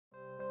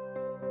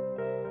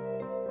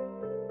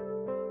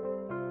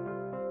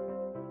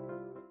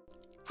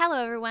Hello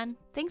everyone,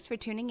 thanks for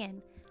tuning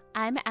in.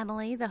 I'm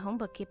Emily, the home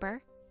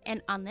bookkeeper,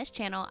 and on this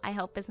channel I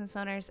help business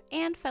owners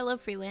and fellow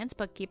freelance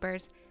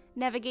bookkeepers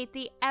navigate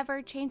the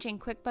ever-changing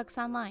QuickBooks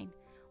Online,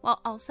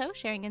 while also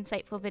sharing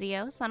insightful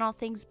videos on all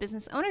things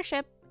business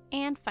ownership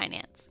and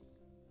finance.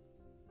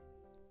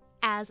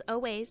 As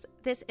always,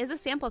 this is a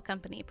sample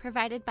company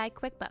provided by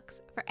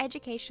QuickBooks for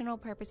educational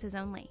purposes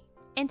only.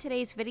 In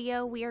today's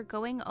video, we are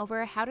going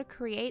over how to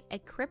create a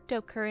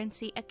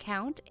cryptocurrency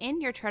account in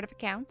your chart of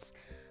accounts,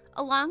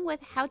 along with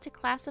how to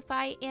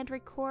classify and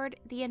record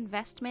the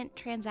investment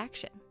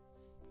transaction.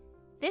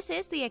 This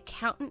is the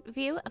accountant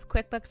view of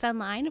QuickBooks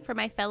Online for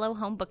my fellow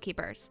home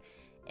bookkeepers.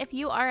 If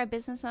you are a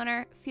business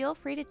owner, feel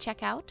free to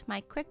check out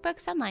my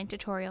QuickBooks Online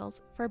tutorials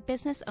for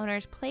business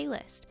owners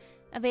playlist,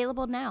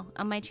 available now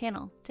on my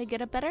channel, to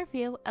get a better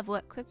view of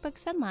what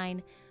QuickBooks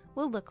Online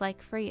will look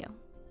like for you.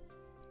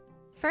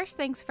 First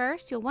things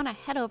first, you'll want to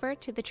head over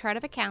to the chart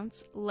of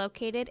accounts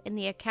located in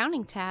the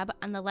Accounting tab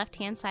on the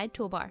left-hand side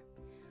toolbar.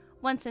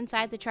 Once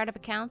inside the chart of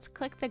accounts,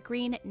 click the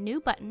green New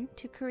button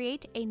to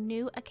create a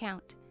new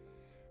account.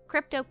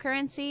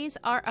 Cryptocurrencies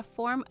are a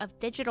form of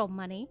digital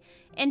money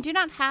and do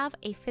not have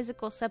a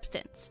physical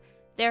substance.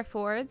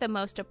 Therefore, the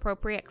most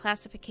appropriate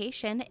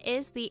classification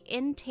is the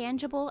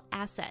intangible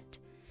asset.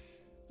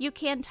 You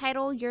can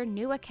title your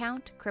new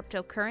account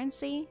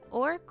Cryptocurrency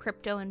or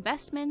Crypto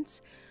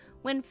Investments.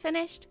 When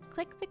finished,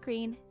 click the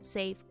green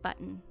Save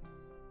button.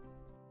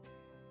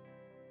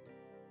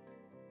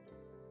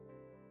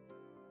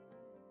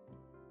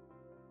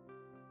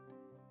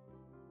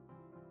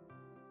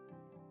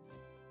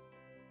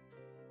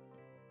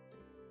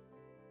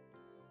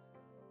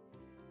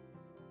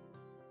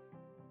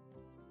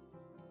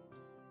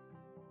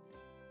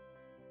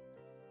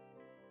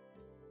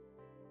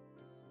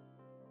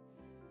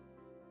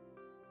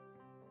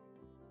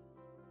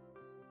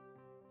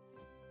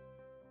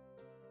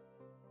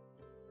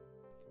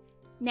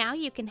 Now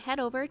you can head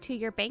over to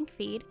your bank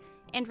feed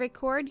and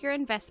record your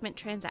investment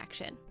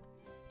transaction.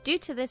 Due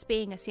to this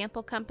being a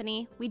sample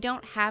company, we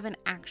don't have an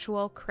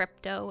actual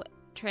crypto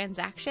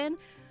transaction,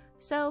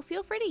 so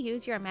feel free to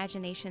use your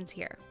imaginations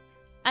here.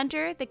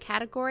 Under the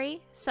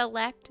category,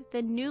 select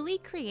the newly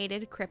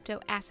created crypto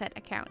asset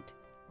account.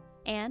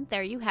 And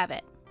there you have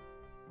it.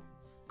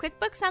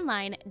 QuickBooks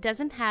Online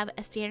doesn't have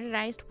a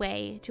standardized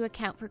way to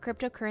account for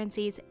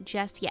cryptocurrencies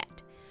just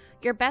yet.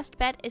 Your best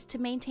bet is to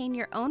maintain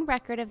your own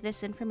record of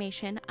this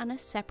information on a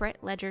separate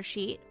ledger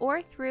sheet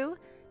or through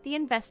the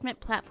investment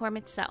platform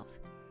itself.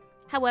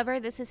 However,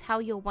 this is how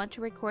you'll want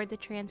to record the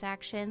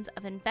transactions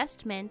of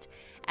investment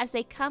as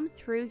they come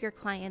through your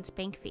client's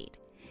bank feed.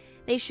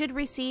 They should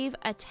receive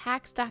a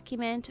tax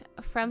document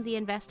from the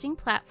investing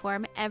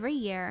platform every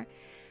year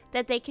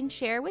that they can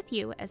share with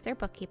you as their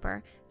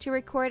bookkeeper to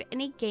record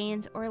any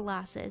gains or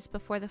losses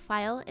before the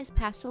file is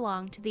passed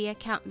along to the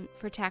accountant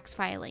for tax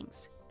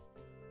filings.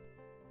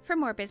 For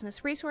more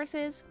business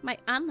resources, my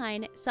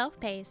online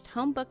self-paced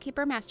home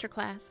bookkeeper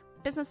masterclass,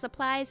 business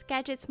supplies,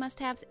 gadgets,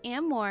 must-haves,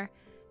 and more,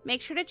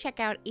 make sure to check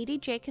out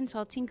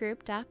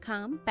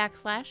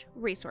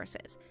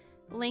edjconsultinggroup.com/resources,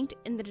 linked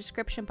in the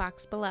description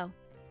box below.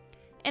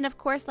 And of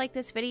course, like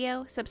this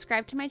video,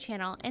 subscribe to my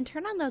channel and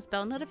turn on those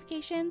bell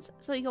notifications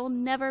so you'll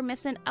never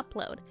miss an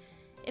upload.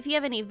 If you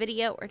have any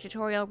video or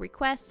tutorial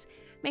requests,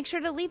 make sure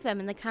to leave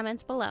them in the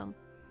comments below.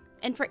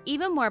 And for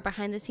even more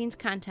behind-the-scenes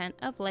content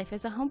of life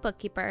as a home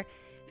bookkeeper,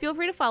 feel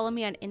free to follow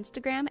me on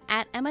Instagram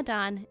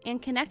 @EmmaDawn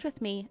and connect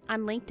with me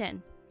on LinkedIn.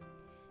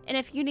 And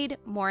if you need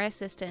more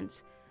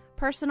assistance,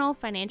 personal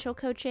financial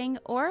coaching,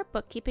 or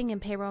bookkeeping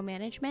and payroll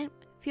management,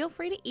 feel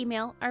free to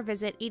email or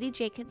visit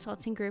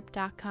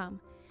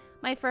edjconsultinggroup.com.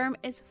 My firm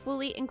is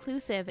fully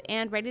inclusive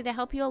and ready to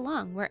help you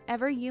along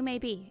wherever you may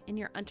be in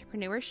your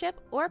entrepreneurship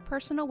or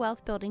personal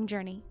wealth building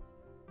journey.